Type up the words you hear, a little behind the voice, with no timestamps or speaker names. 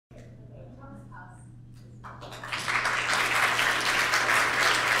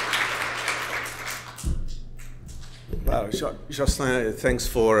Jocelyn, thanks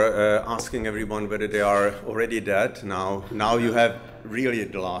for asking everyone whether they are already dead. Now you have really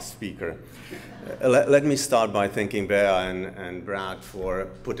the last speaker. Let me start by thanking Bea and Brad for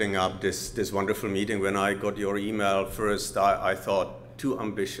putting up this wonderful meeting. When I got your email first, I thought, too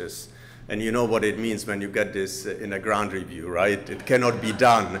ambitious. And you know what it means when you get this in a ground review, right? It cannot be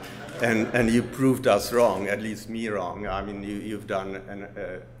done. And you proved us wrong, at least me wrong. I mean, you've done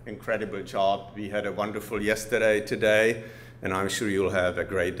an incredible job. We had a wonderful yesterday, today, and I'm sure you'll have a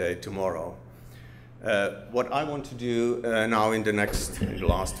great day tomorrow. What I want to do now in the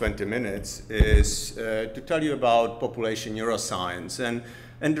last 20 minutes is to tell you about population neuroscience.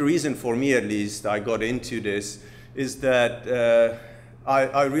 And the reason for me, at least, I got into this is that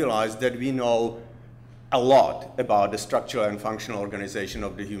I realized that we know a lot about the structural and functional organization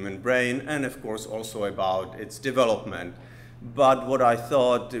of the human brain, and of course also about its development. But what I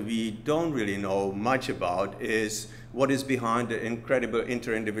thought we don't really know much about is what is behind the incredible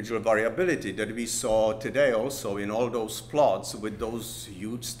inter-individual variability that we saw today also in all those plots with those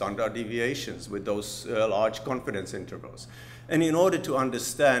huge standard deviations, with those large confidence intervals. And in order to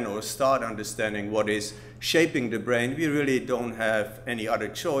understand or start understanding what is shaping the brain, we really don't have any other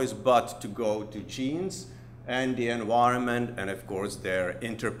choice but to go to genes and the environment and, of course, their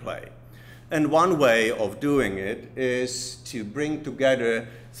interplay. And one way of doing it is to bring together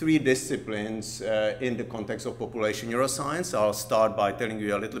three disciplines in the context of population neuroscience. I'll start by telling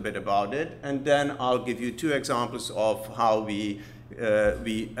you a little bit about it, and then I'll give you two examples of how we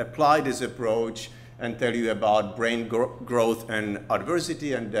apply this approach and tell you about brain growth and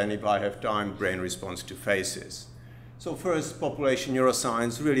adversity, and then, if I have time, brain response to phases. So first, population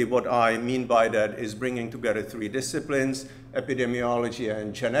neuroscience. Really what I mean by that is bringing together three disciplines: epidemiology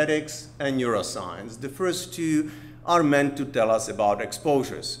and genetics and neuroscience. The first two are meant to tell us about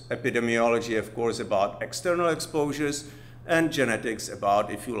exposures. Epidemiology, of course, about external exposures, and genetics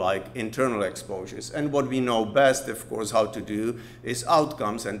about, if you like, internal exposures. And what we know best, of course, how to do is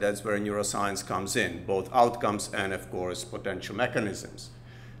outcomes, and that's where neuroscience comes in, both outcomes and, of course, potential mechanisms.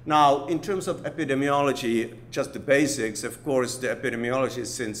 Now, in terms of epidemiology, just the basics, of course, the epidemiology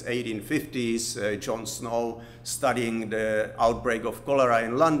since 1850s, John Snow studying the outbreak of cholera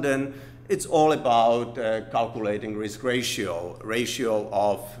in London. It's all about calculating risk ratio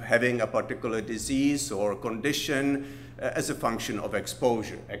of having a particular disease or condition as a function of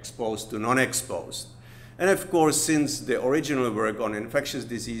exposure, exposed to non-exposed. And of course, since the original work on infectious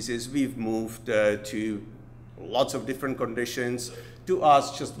diseases, we've moved to lots of different conditions. To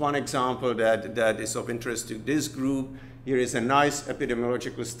us, just one example that is of interest to this group. Here is a nice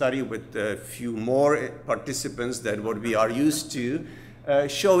epidemiological study with a few more participants than what we are used to,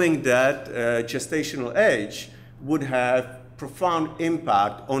 showing that gestational age would have profound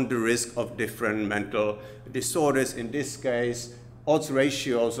impact on the risk of different mental disorders. In this case, odds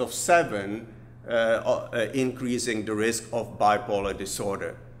ratios of 7 increasing the risk of bipolar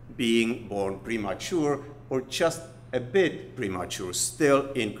disorder. Being born premature or just a bit premature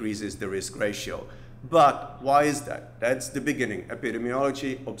still increases the risk ratio. But why is that? That's the beginning.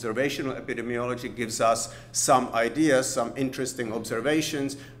 Epidemiology, observational epidemiology gives us some ideas, some interesting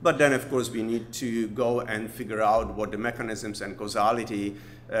observations, but then of course we need to go and figure out what the mechanisms and causality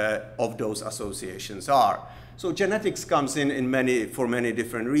of those associations are. So genetics comes in for many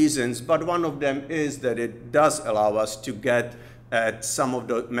different reasons, but one of them is that it does allow us to get at some of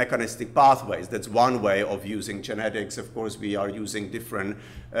the mechanistic pathways. That's one way of using genetics. Of course, we are using different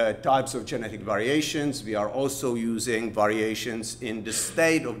types of genetic variations. We are also using variations in the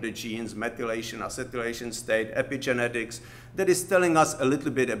state of the genes, methylation, acetylation state, epigenetics, that is telling us a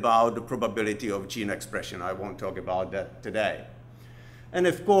little bit about the probability of gene expression. I won't talk about that today. And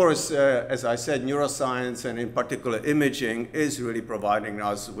of course, as I said, neuroscience and in particular imaging is really providing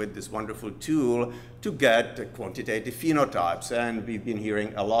us with this wonderful tool to get quantitative phenotypes. And we've been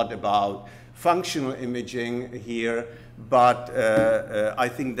hearing a lot about functional imaging here, but I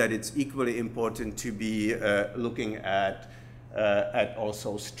think that it's equally important to be looking at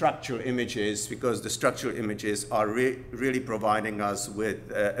also structural images, because the structural images are really providing us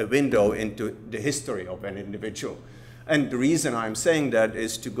with a window into the history of an individual. And the reason I'm saying that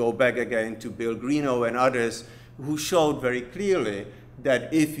is to go back again to Bill Greenough and others who showed very clearly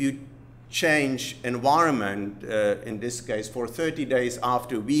that if you change environment, in this case for 30 days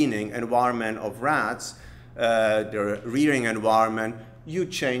after weaning, environment of rats, their rearing environment, you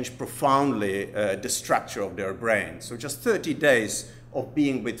change profoundly the structure of their brain. So just 30 days of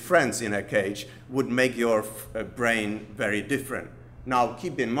being with friends in a cage would make your brain very different. Now,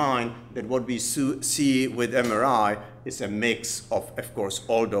 keep in mind that what we see with MRI is a mix of course,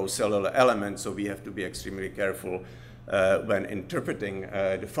 all those cellular elements, so we have to be extremely careful when interpreting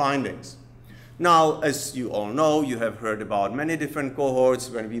the findings. Now, as you all know, you have heard about many different cohorts.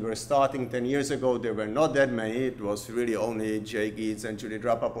 When we were starting 10 years ago, there were not that many. It was really only Jay Geets and Judith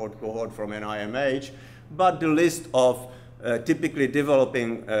Rappaport cohort from NIMH. But the list of typically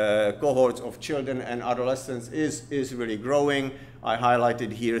developing cohorts of children and adolescents is really growing. I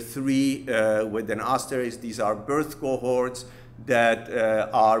highlighted here 3 with an asterisk. These are birth cohorts that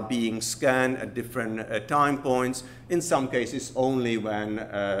are being scanned at different time points, in some cases only when,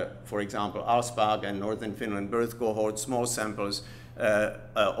 for example, Alsbach and Northern Finland birth cohort, small samples,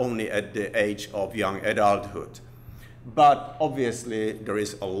 only at the age of young adulthood. But obviously, there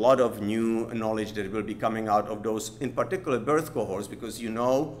is a lot of new knowledge that will be coming out of those, in particular, birth cohorts, because you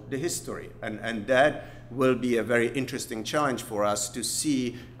know the history. And that will be a very interesting challenge for us to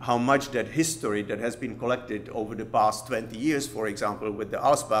see how much that history that has been collected over the past 20 years, for example, with the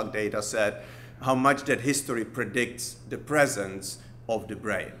Alsbach data set, how much that history predicts the presence of the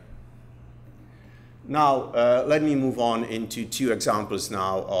brain. Now, let me move on into 2 examples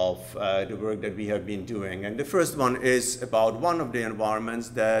now of the work that we have been doing. And the first one is about one of the environments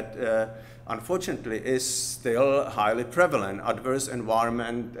that unfortunately is still highly prevalent, adverse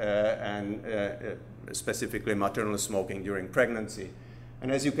environment and specifically maternal smoking during pregnancy.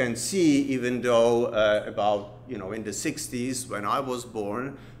 And as you can see, even though about, in the 60s when I was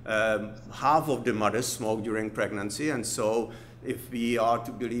born, half of the mothers smoked during pregnancy, and so if we are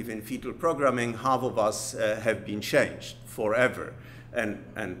to believe in fetal programming, half of us have been changed forever, and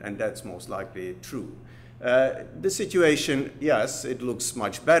that's most likely true. The situation, yes, it looks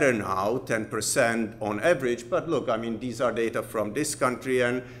much better now, 10% on average, but look, I mean, these are data from this country,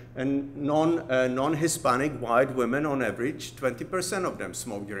 and non-Hispanic white women on average, 20% of them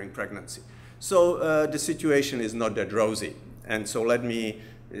smoke during pregnancy. So the situation is not that rosy. And so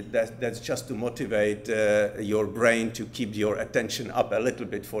that's just to motivate your brain to keep your attention up a little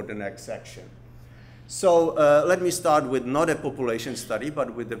bit for the next section. So let me start with not a population study,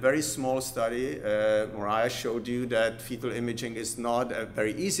 but with a very small study. Mariah showed you that fetal imaging is not a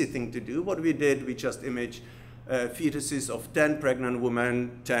very easy thing to do. What we did, we just imaged fetuses of 10 pregnant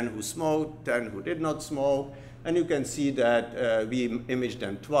women, 10 who smoked, 10 who did not smoke. And you can see that we imaged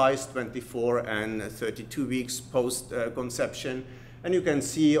them twice, 24 and 32 weeks post-conception. And you can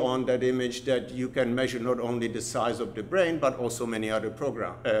see on that image that you can measure not only the size of the brain, but also many other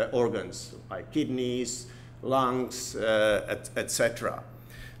organs, like kidneys, lungs, etc.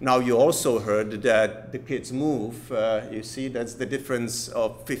 Now, you also heard that the kids move. You see, that's the difference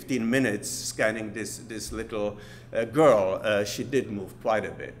of 15 minutes scanning this little girl. She did move quite a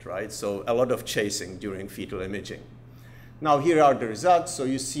bit, right? So a lot of chasing during fetal imaging. Now, here are the results. So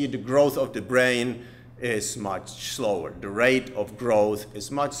you see the growth of the brain is much slower. The rate of growth is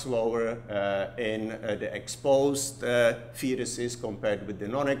much slower in the exposed fetuses compared with the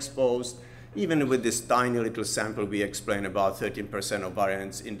non-exposed. Even with this tiny little sample, we explain about 13% of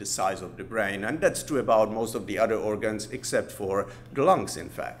variance in the size of the brain. And that's true about most of the other organs, except for the lungs, in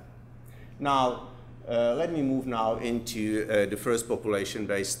fact. Now, let me move now into the first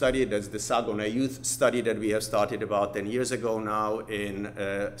population-based study. That's the Saguenay Youth Study that we have started about 10 years ago now in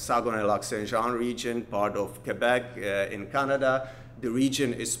Saguenay-Lac-Saint-Jean region, part of Quebec in Canada. The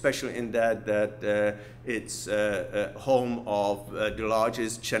region is special in that it's home of the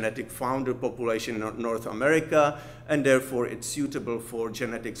largest genetic founder population in North America, and therefore it's suitable for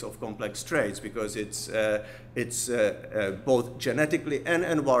genetics of complex traits because it's both genetically and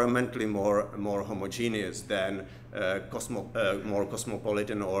environmentally more homogeneous than more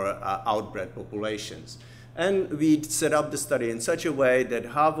cosmopolitan or outbred populations. And we set up the study in such a way that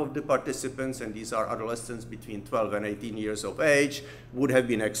half of the participants, and these are adolescents between 12 and 18 years of age, would have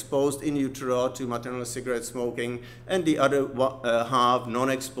been exposed in utero to maternal cigarette smoking, and the other half,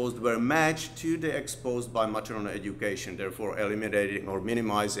 non-exposed, were matched to the exposed by maternal education, therefore eliminating or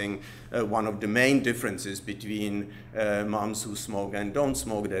minimizing one of the main differences between moms who smoke and don't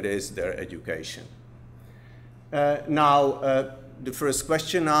smoke, that is their education. Now, the first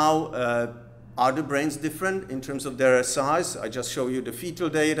question now, are the brains different in terms of their size? I just show you the fetal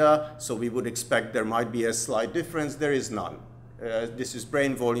data, so we would expect there might be a slight difference. There is none. This is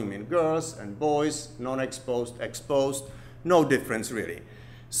brain volume in girls and boys, non-exposed, exposed, no difference really.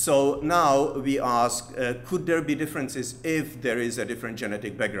 So now we ask, could there be differences if there is a different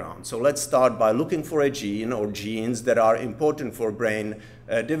genetic background? So let's start by looking for a gene or genes that are important for brain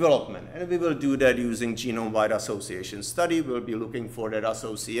development. And we will do that using genome-wide association study. We'll be looking for that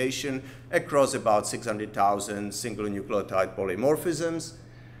association across about 600,000 single nucleotide polymorphisms.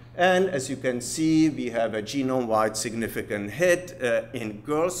 And as you can see, we have a genome-wide significant hit in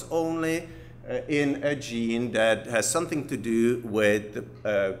girls only. in a gene that has something to do with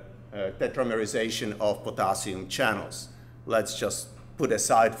tetramerization of potassium channels. Let's just put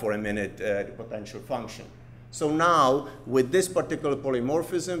aside for a minute the potential function. So now, with this particular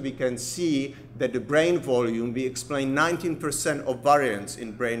polymorphism, we can see that the brain volume, we explain 19% of variance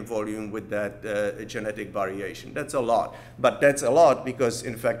in brain volume with that genetic variation. That's a lot. But that's a lot because,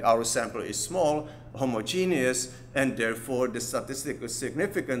 in fact, our sample is small, homogeneous, and therefore the statistical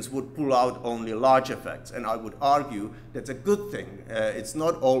significance would pull out only large effects. And I would argue that's a good thing. It's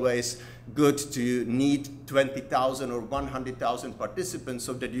not always good to need 20,000 or 100,000 participants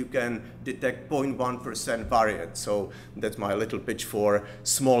so that you can detect 0.1% variance. So that's my little pitch for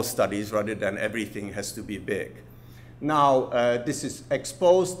small studies rather than everything has to be big. Now, this is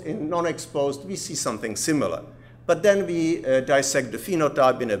exposed. In non-exposed, we see something similar. But then we dissect the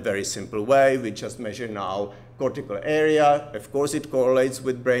phenotype in a very simple way. We just measure now cortical area. Of course, it correlates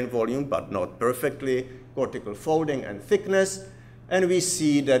with brain volume, but not perfectly. Cortical folding and thickness. And we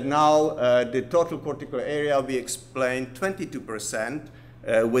see that now the total cortical area, we explain 22%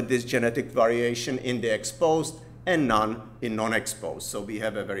 with this genetic variation in the exposed and none in non-exposed. So we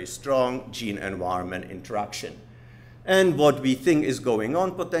have a very strong gene-environment interaction. And what we think is going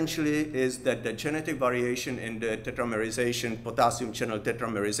on potentially is that the genetic variation in the tetramerization, potassium channel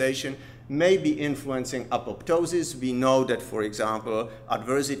tetramerization, may be influencing apoptosis. We know that, for example,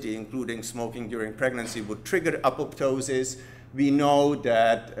 adversity, including smoking during pregnancy, would trigger apoptosis. We know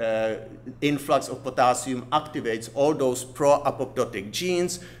that influx of potassium activates all those pro-apoptotic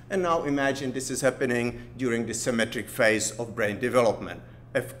genes. And now imagine this is happening during the symmetric phase of brain development.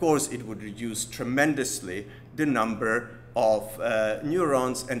 Of course, it would reduce tremendously the number of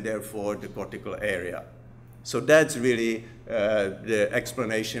neurons and therefore the cortical area. So that's really the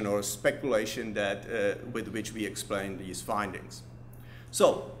explanation or speculation that, with which we explain these findings.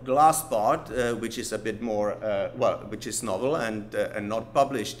 So the last part, which is a bit more, well, which is novel and not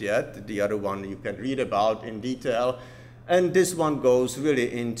published yet. The other one you can read about in detail. And this one goes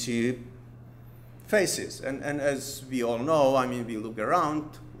really into faces. And as we all know, I mean, we look around,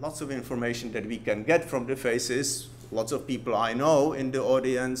 lots of information that we can get from the faces. Lots of people I know in the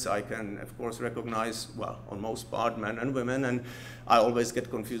audience, I can, of course, recognize, well, on most part, men and women. And I always get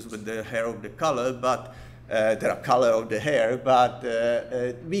confused with the hair of the color, but the color of the hair, but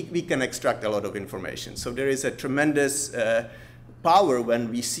we can extract a lot of information. So there is a tremendous power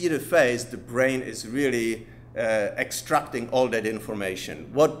when we see the face. The brain is really extracting all that information.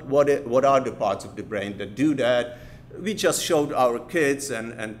 What are the parts of the brain that do that? We just showed our kids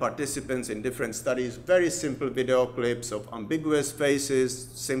and participants in different studies very simple video clips of ambiguous faces,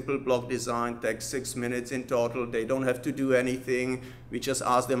 simple block design, takes 6 minutes in total. They don't have to do anything. We just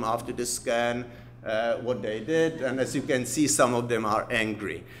asked them after the scan what they did. And as you can see, some of them are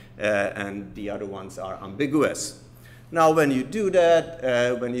angry and the other ones are ambiguous. Now, when you do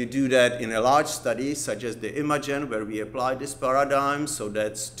that in a large study, such as the Imagen, where we apply this paradigm, so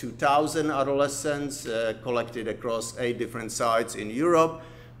that's 2,000 adolescents collected across 8 different sites in Europe.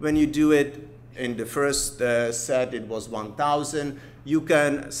 When you do it in the first set, it was 1,000. You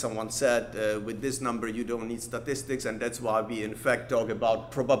can, someone said, with this number, you don't need statistics, and that's why we, in fact, talk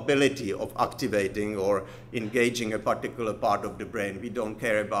about probability of activating or engaging a particular part of the brain. We don't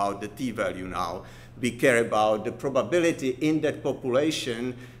care about the t-value now. We care about the probability in that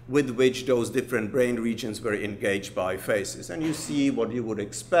population with which those different brain regions were engaged by faces. And you see what you would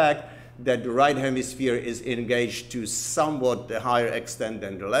expect, that the right hemisphere is engaged to somewhat a higher extent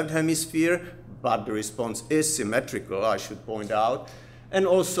than the left hemisphere, but the response is symmetrical, I should point out. And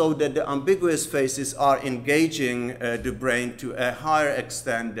also that the ambiguous faces are engaging the brain to a higher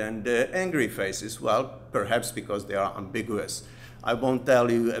extent than the angry faces. Well, perhaps because they are ambiguous. I won't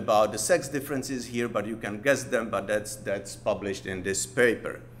tell you about the sex differences here, but you can guess them, but that's published in this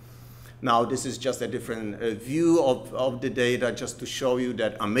paper. Now, this is just a different view of the data, just to show you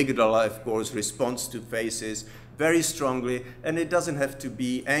that amygdala, of course, responds to faces very strongly, and it doesn't have to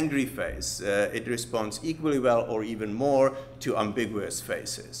be angry face. It responds equally well or even more to ambiguous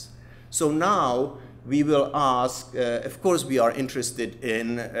faces. So now we will ask, of course, we are interested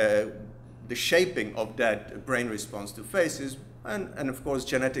in the shaping of that brain response to faces. And of course,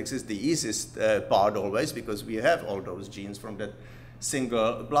 genetics is the easiest part always, because we have all those genes from that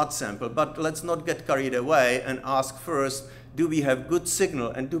single blood sample. But let's not get carried away and ask first, do we have good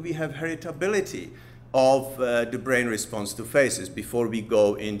signal and do we have heritability of the brain response to faces before we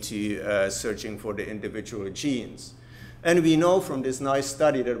go into searching for the individual genes? And we know from this nice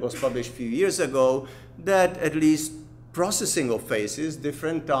study that was published a few years ago that at least processing of faces,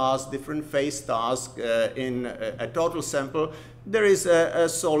 different tasks, different face tasks in a total sample, there is a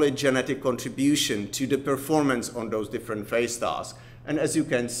solid genetic contribution to the performance on those different face tasks. And as you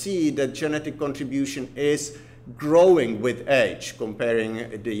can see, the genetic contribution is growing with age,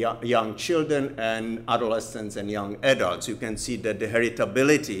 comparing the young children and adolescents and young adults. You can see that the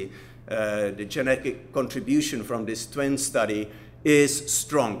heritability, the genetic contribution from this twin study is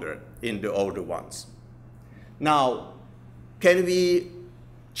stronger in the older ones. Now, can we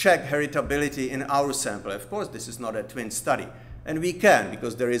check heritability in our sample? Of course, this is not a twin study. And we can,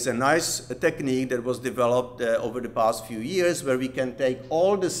 because there is a nice technique that was developed over the past few years where we can take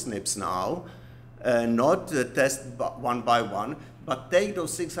all the SNPs now, not test one by one, but take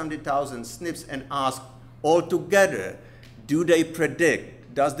those 600,000 SNPs and ask all together, do they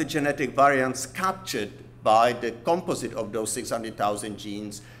predict, does the genetic variance captured by the composite of those 600,000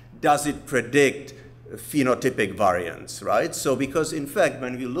 genes, does it predict phenotypic variance, right? So because in fact,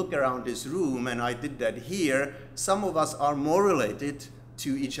 when we look around this room, and I did that here, some of us are more related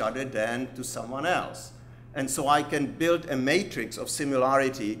to each other than to someone else. And so I can build a matrix of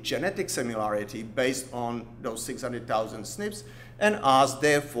similarity, genetic similarity, based on those 600,000 SNPs, and ask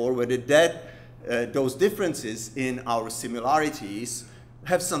therefore whether those differences in our similarities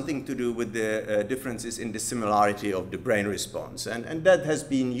have something to do with the differences in the similarity of the brain response. And that has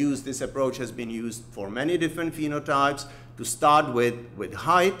been used, this approach has been used for many different phenotypes, to start with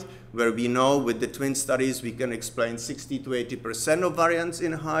height, where we know with the twin studies we can explain 60 to 80% of variance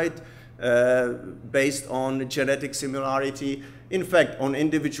in height based on genetic similarity. In fact, on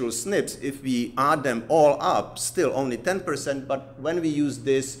individual SNPs, if we add them all up, still only 10%, but when we use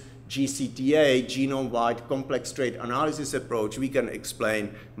this GCTA, genome-wide complex trait analysis approach, we can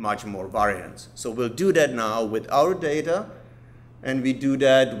explain much more variance. So we'll do that now with our data, and we do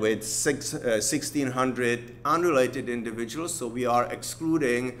that with 1,600 unrelated individuals. So we are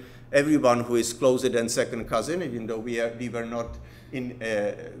excluding everyone who is closer than second cousin, even though we were not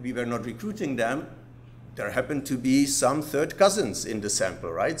recruiting them. There happen to be some third cousins in the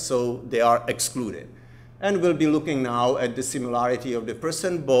sample, right? So they are excluded. And we'll be looking now at the similarity of the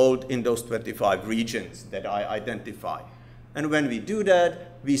percent bold in those 25 regions that I identified. And when we do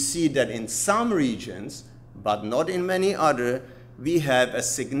that, we see that in some regions, but not in many other, we have a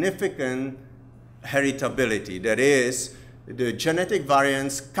significant heritability. That is, the genetic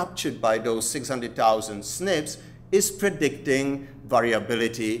variance captured by those 600,000 SNPs is predicting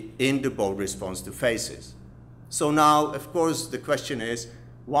variability in the bold response to faces. So now, of course, the question is,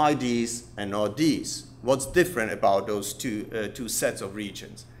 why these and not these? What's different about those two sets of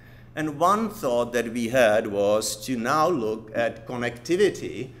regions? And one thought that we had was to now look at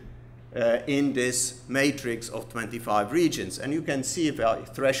connectivity in this matrix of 25 regions. And you can see, if I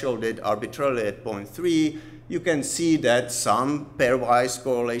threshold it arbitrarily at 0.3, you can see that some pairwise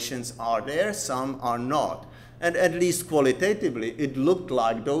correlations are there, some are not. And at least qualitatively, it looked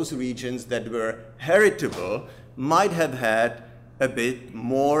like those regions that were heritable might have had a bit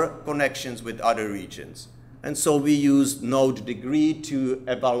more connections with other regions. And so we used node degree to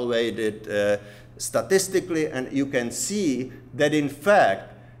evaluate it statistically, and you can see that in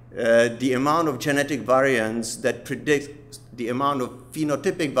fact, the amount of genetic variance that predicts the amount of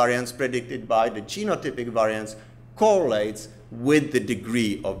phenotypic variance predicted by the genotypic variance correlates with the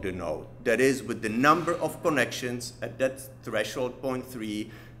degree of the node. That is, with the number of connections at that threshold 0.3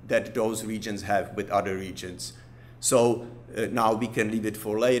 that those regions have with other regions. So now we can leave it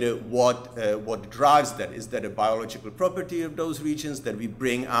for later. What drives that? Is that a biological property of those regions that we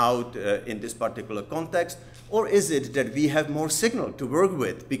bring out in this particular context? Or is it that we have more signal to work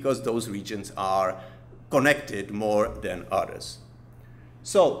with because those regions are connected more than others?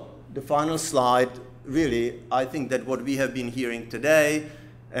 So the final slide, really, I think that what we have been hearing today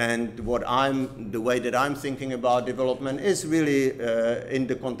and the way that I'm thinking about development is really in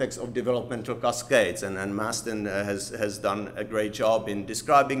the context of developmental cascades, and Maston has done a great job in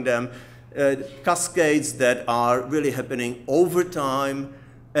describing them. Cascades that are really happening over time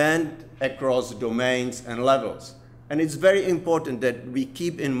and across domains and levels. And it's very important that we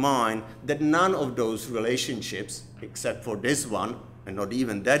keep in mind that none of those relationships, except for this one, and not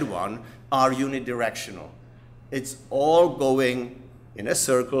even that one, are unidirectional. It's all going in a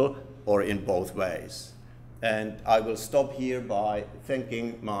circle or in both ways. And I will stop here by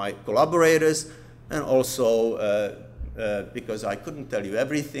thanking my collaborators, and also because I couldn't tell you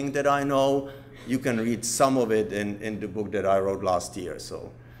everything that I know, you can read some of it in the book that I wrote last year, so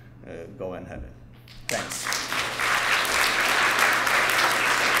go and have it. Thanks.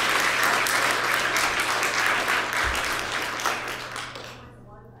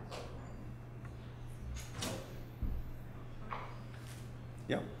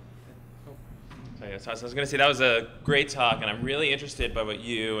 Hey, so I was going to say that was a great talk, and I'm really interested by what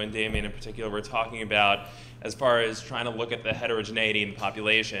you and Damien in particular were talking about as far as trying to look at the heterogeneity in the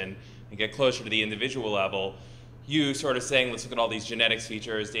population and get closer to the individual level. You sort of saying, let's look at all these genetics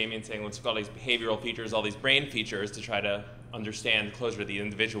features, Damien saying, let's look at all these behavioral features, all these brain features to try to understand closer to the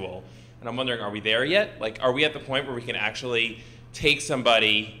individual. And I'm wondering, are we there yet? Like, are we at the point where we can actually take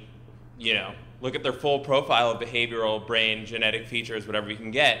somebody, you know, look at their full profile of behavioral, brain, genetic features, whatever we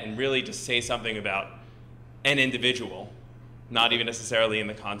can get, and really just say something about an individual, not even necessarily in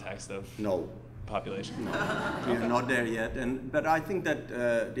the context of population? No, we are not there yet. But I think that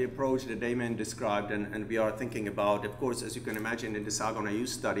the approach that Damien described and we are thinking about, of course, as you can imagine, in the Sargon-AU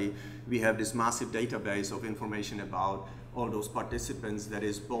study, we have this massive database of information about all those participants that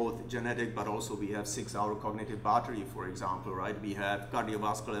is both genetic, but also we have 6-hour cognitive battery, for example, right? We have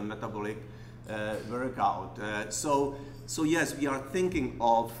cardiovascular and metabolic workout. So yes, we are thinking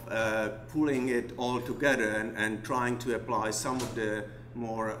of pulling it all together and trying to apply some of the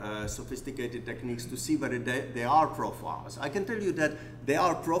more sophisticated techniques to see whether there are profiles. I can tell you that there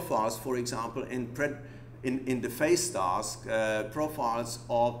are profiles, for example, in the face task, profiles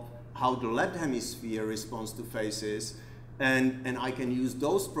of how the left hemisphere responds to faces, and I can use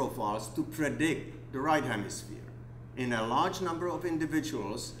those profiles to predict the right hemisphere. In a large number of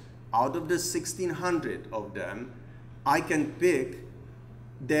individuals, out of the 1,600 of them, I can pick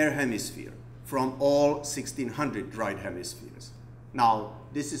their hemisphere from all 1,600 right hemispheres. Now,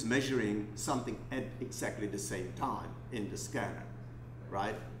 this is measuring something at exactly the same time in the scanner,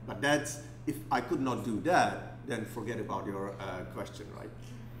 right? But that's, if I could not do that, then forget about your question, right?